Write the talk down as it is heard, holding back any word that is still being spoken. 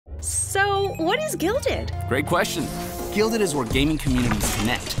So, what is Guilded? Great question. Guilded is where gaming communities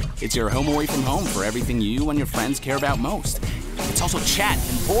connect. It's your home away from home for everything you and your friends care about most. It's also chat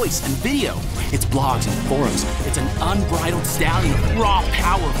and voice and video. It's blogs and forums. It's an unbridled stallion of raw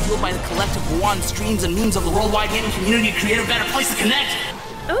power fueled by the collective one streams and memes of the worldwide gaming community to create a better place to connect.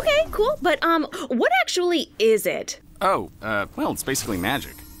 Okay, cool. But, what actually is it? Oh, well, it's basically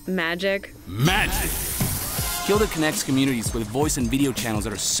magic. Magic? Magic! Guilded connects communities with voice and video channels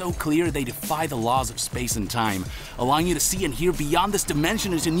that are so clear they defy the laws of space and time, allowing you to see and hear beyond this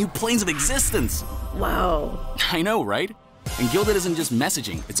dimension into new planes of existence. Wow. I know, right? And Guilded isn't just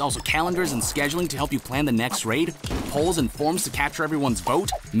messaging, it's also calendars and scheduling to help you plan the next raid, polls and forums to capture everyone's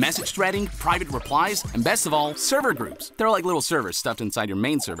vote, message threading, private replies, and best of all, server groups. They're like little servers stuffed inside your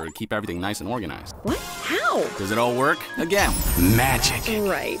main server to keep everything nice and organized. What? How? Does it all work? Again, magic.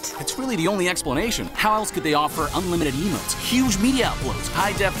 Right. It's really the only explanation. How else could they offer unlimited emotes, huge media uploads,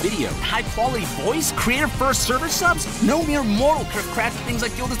 high-def video, high-quality voice, creator-first server subs? No mere mortal could have crafted things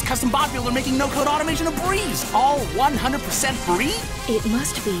like Guilded's custom bot builder making no-code automation a breeze. All 100% free? It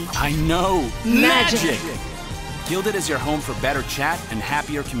must be. I know. Magic. Guilded is your home for better chat and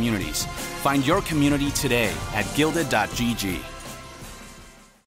happier communities. Find your community today at guilded.gg.